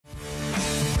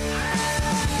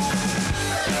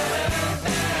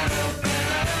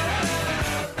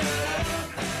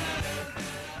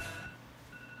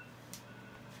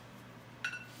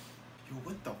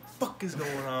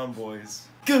on, boys?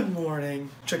 Good morning.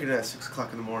 Check it at 6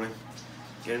 o'clock in the morning.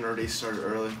 Getting our day started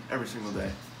early every single day.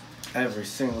 Every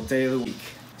single day of the week.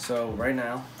 So right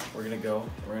now, we're gonna go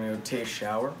take a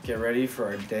shower, get ready for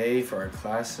our day, for our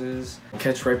classes, and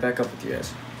catch right back up with you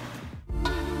guys.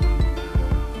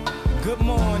 Good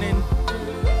morning.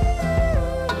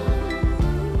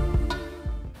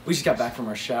 We just got back from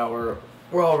our shower.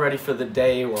 We're all ready for the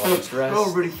day. We're all dressed. We're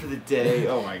all ready for the day.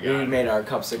 Oh my god. We made our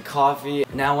cups of coffee.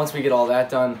 Now once we get all that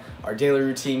done, our daily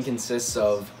routine consists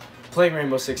of playing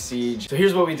Rainbow Six Siege. So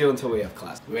here's what we do until we have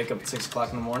class. We wake up at 6 o'clock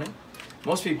in the morning.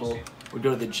 Most people would go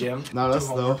to the gym. Not us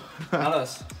though. Not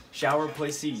us. Shower,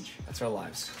 play Siege. That's our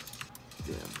lives.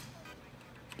 Damn.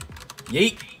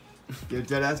 Yeet. Yo,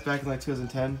 deadass, back in like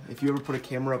 2010, if you ever put a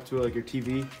camera up to like your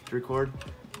TV to record,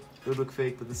 it would look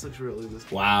fake, but this looks real.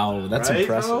 Wow, that's right,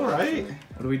 impressive. All right.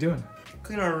 What are we doing?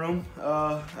 Clean our room.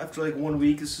 After like 1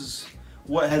 week, this is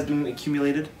what has been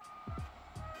accumulated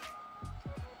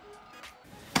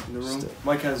in the room.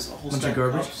 Mike has a whole stack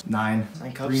of cups. 9.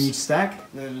 9 cups. 3 in each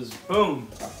stack. Then it is boom,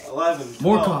 11,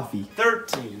 More 12, coffee.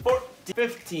 13, 14,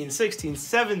 15, 16,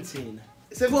 17.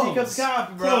 17 Close. cups of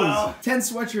coffee, bro. Close. 10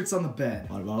 sweatshirts on the bed.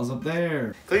 Water bottles up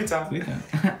there. Clean time.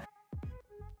 Yeah.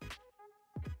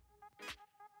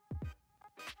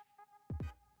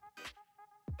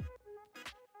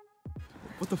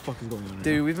 What the fuck is going on?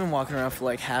 Dude, we've been walking around for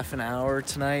like half an hour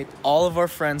tonight. All of our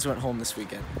friends went home this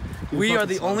weekend. We are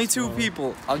the only two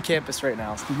people on campus right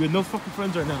now. We have no fucking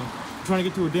friends right now. We're trying to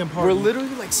get to a damn party. We're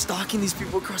literally like stalking these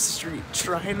people across the street,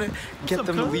 trying to get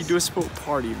them to lead to a sport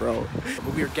party, bro.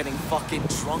 But we are getting fucking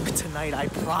drunk tonight, I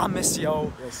promise,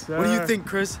 yo. Yes, sir. What do you think,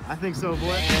 Chris? I think so,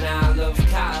 boy. And I love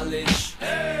college.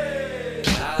 Hey.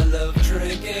 I love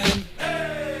drinking.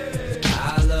 Hey.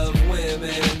 I love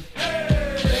women.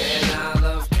 Hey. And I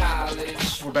love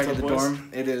college. We're back at the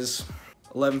dorm. It is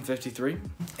 11:53,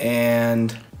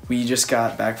 and we just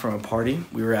got back from a party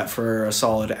we were at for a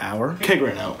solid hour. Keg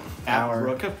ran out.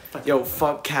 Hour. Yo,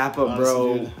 fuck Kappa,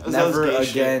 bro. Honestly, dude. Never That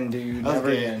was gay again, shit. dude. That was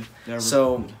Never gay. again. Never.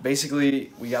 So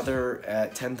basically, we got there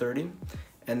at 10:30,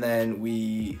 and then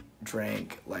we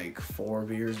drank like 4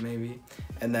 beers maybe,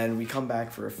 and then we come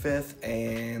back for a 5th,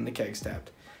 and the keg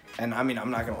tapped. And I mean, I'm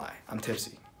not gonna lie, I'm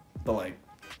tipsy, but like,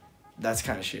 that's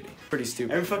kind of shitty. Pretty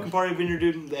stupid. Every fucking party I've been here,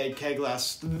 dude, they had keg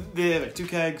lasts. They have like 2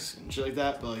 kegs and shit like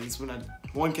that, but like it's been at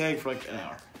 1 keg for like an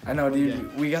hour. I know, dude.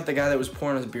 Yeah. We got the guy that was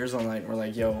pouring us beers all night, and we're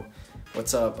like, yo,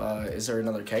 what's up? Is there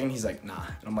another keg? And he's like, nah.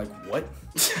 And I'm like, what?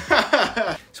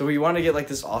 So we wanted to get like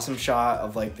this awesome shot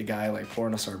of like the guy like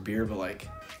pouring us our beer, but like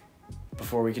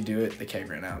before we could do it, the keg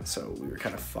ran out, so we were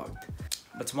kind of fucked.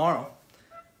 But tomorrow,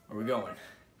 where are we going?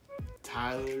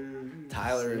 Tyler's.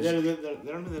 They don't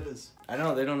know who that is. I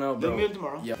know, they don't know, bro. They'll meet him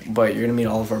tomorrow. Yep. But you're gonna meet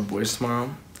all of our boys tomorrow,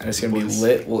 and it's gonna be Boys.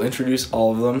 lit. We'll introduce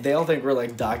all of them. They all think we're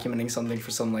like documenting something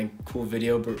for some like cool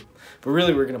video, but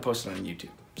really we're gonna post it on YouTube.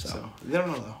 So They don't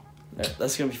know though.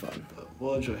 that's gonna be fun. But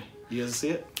we'll enjoy. You guys see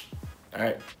it? All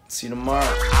right, see you tomorrow.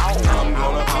 I'm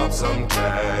gonna pop some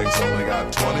tags. Only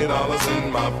got $20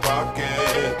 in my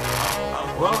pocket.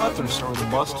 Well, that thrift store was a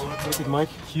bust. What do you think, Mike?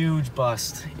 Huge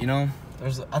bust, you know?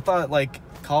 I thought like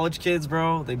college kids,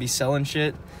 bro, they'd be selling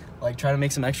shit, like trying to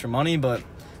make some extra money, but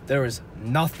there was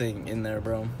nothing in there,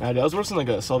 bro. Nah, dude, I was working like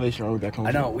a Salvation Army back home.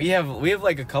 I know, we have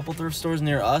like a couple thrift stores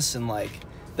near us, and like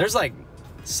there's like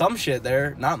some shit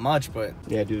there, not much, but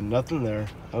Yeah, dude, nothing there.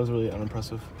 That was really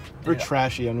unimpressive. Very Yeah.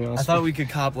 trashy, I'm gonna be honest. I thought we could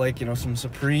cop like, you know, some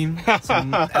Supreme,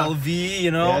 some LV, you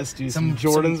know, Yes, dude, some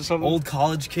Jordans or something. old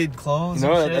college kid clothes. You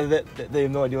know, and shit. they have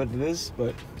no idea what it is,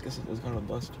 but I guess it was kind of a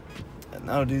bust.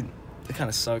 No, dude, it kind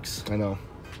of sucks. I know,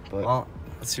 but Well,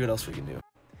 let's see what else we can do.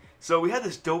 So we had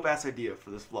this dope ass idea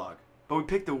for this vlog, but we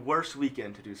picked the worst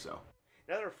weekend to do so.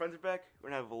 Now that our friends are back, we're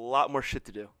gonna have a lot more shit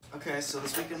to do. Okay, so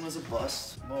this weekend was a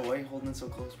bust. Whoa, why are you holding it so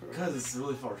close, bro? because it's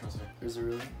really far, trust me. Is it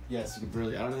really? Yes, you can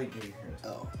really. I don't think you can hear it.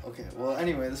 Oh, okay. Well,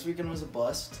 anyway, this weekend was a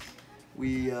bust.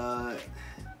 We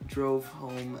drove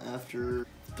home after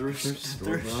thrift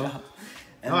shop.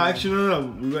 And Oh, then- actually,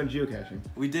 no. We went geocaching.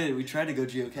 We did. We tried to go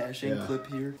geocaching. Yeah. Clip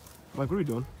here. Mike, what are we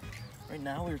doing? Right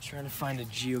now, we were trying to find a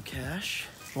geocache.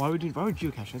 Why are we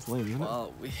geocaching? That's lame, isn't it?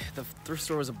 Well, the thrift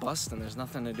store was a bust, and there's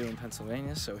nothing to do in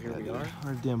Pennsylvania, so here we are.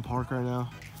 We're at a damn park right now.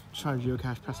 Just trying to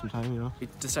geocache, pass some time, you know? We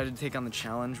decided to take on the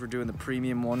challenge. We're doing the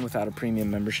premium one without a premium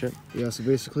membership. Yeah, so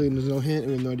basically, there's no hint, and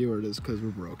we have no idea where it is because we're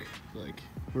broke. Like,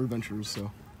 we're adventurers,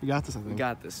 so we got this, I think. We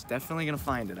got this. Definitely gonna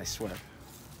find it, I swear.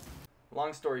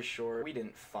 Long story short, we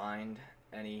didn't find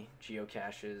any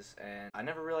geocaches, and I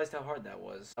never realized how hard that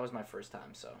was. That was my first time,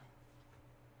 so.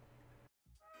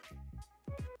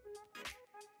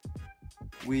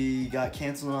 We got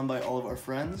canceled on by all of our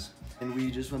friends, and we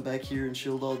just went back here and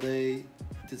chilled all day,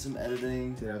 did some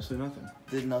editing, Did absolutely nothing.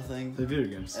 did nothing. Play video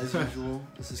games. As usual,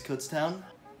 this is Kutztown.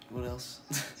 What else?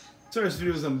 Sorry, this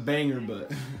video was a banger,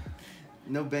 but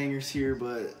No bangers here,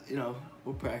 but, you know,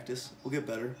 we'll practice. We'll get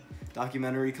better.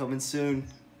 Documentary coming soon.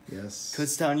 yes.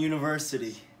 Kutztown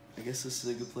University. I guess this is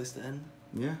a good place to end.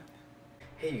 Yeah.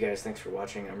 Hey you guys, thanks for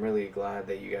watching. I'm really glad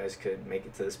that you guys could make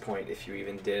it to this point, if you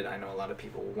even did. I know a lot of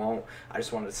people won't. I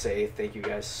just wanted to say thank you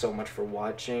guys so much for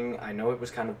watching. I know it was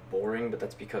kind of boring, but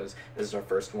that's because this is our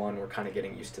first one. We're kind of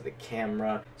getting used to the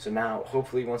camera. So now,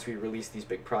 hopefully, once we release these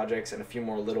big projects and a few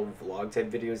more little vlog type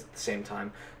videos at the same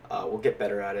time, we'll get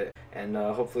better at it. And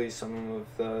hopefully some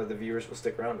of the viewers will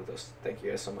stick around with us. Thank you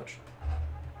guys so much.